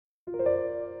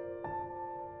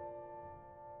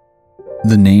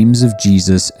The Names of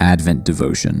Jesus Advent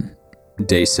Devotion,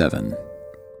 Day 7,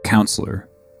 Counselor,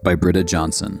 by Britta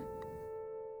Johnson.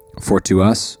 For to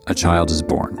us a child is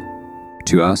born,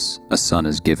 to us a son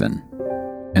is given,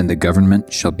 and the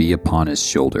government shall be upon his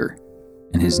shoulder,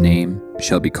 and his name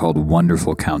shall be called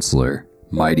Wonderful Counselor,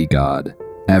 Mighty God,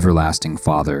 Everlasting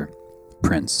Father,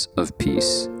 Prince of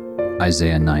Peace.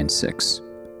 Isaiah 9:6.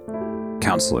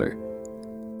 Counselor.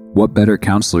 What better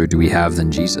counselor do we have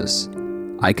than Jesus?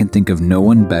 I can think of no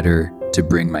one better to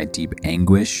bring my deep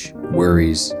anguish,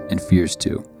 worries, and fears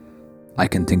to. I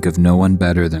can think of no one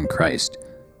better than Christ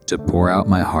to pour out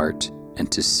my heart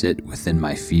and to sit within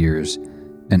my fears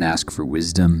and ask for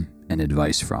wisdom and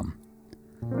advice from.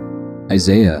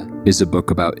 Isaiah is a book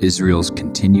about Israel's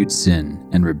continued sin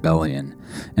and rebellion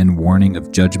and warning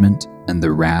of judgment and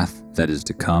the wrath that is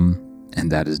to come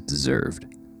and that is deserved.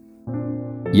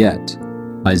 Yet,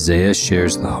 Isaiah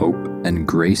shares the hope and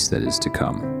grace that is to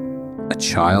come, a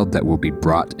child that will be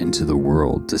brought into the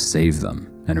world to save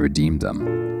them and redeem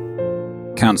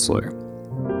them. Counselor.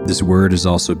 This word is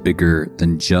also bigger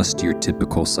than just your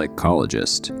typical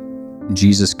psychologist.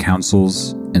 Jesus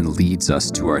counsels and leads us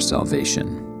to our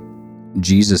salvation.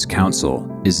 Jesus'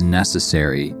 counsel is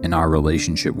necessary in our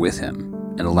relationship with Him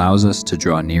and allows us to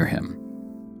draw near Him.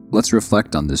 Let's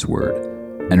reflect on this word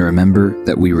and remember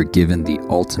that we were given the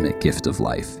ultimate gift of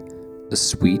life, a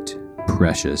sweet,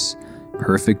 precious,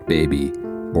 perfect baby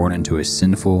born into a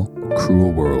sinful,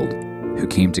 cruel world who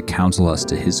came to counsel us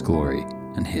to His glory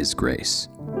and His grace.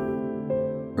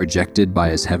 Rejected by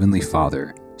His Heavenly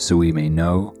Father so we may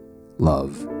know,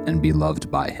 love, and be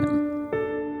loved by Him.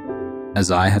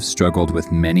 As I have struggled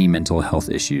with many mental health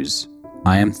issues,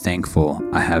 I am thankful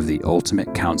I have the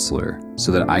ultimate counselor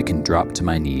so that I can drop to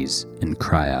my knees and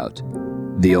cry out.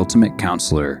 The ultimate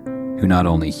counselor who not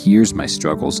only hears my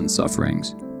struggles and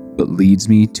sufferings, but leads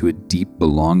me to a deep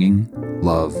belonging,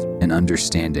 love, and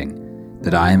understanding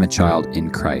that I am a child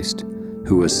in Christ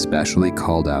who was specially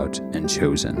called out and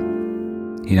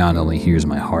chosen. He not only hears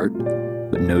my heart,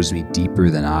 but knows me deeper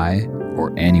than I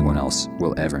or anyone else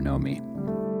will ever know me.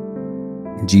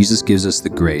 Jesus gives us the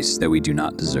grace that we do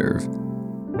not deserve.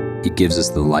 He gives us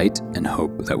the light and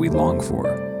hope that we long for,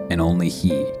 and only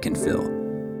He can fill.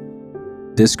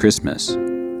 This Christmas,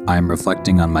 I am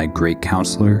reflecting on my great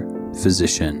counselor,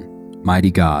 physician,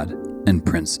 mighty God, and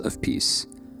Prince of Peace,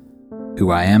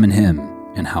 who I am in Him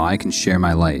and how I can share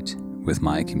my light with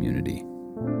my community.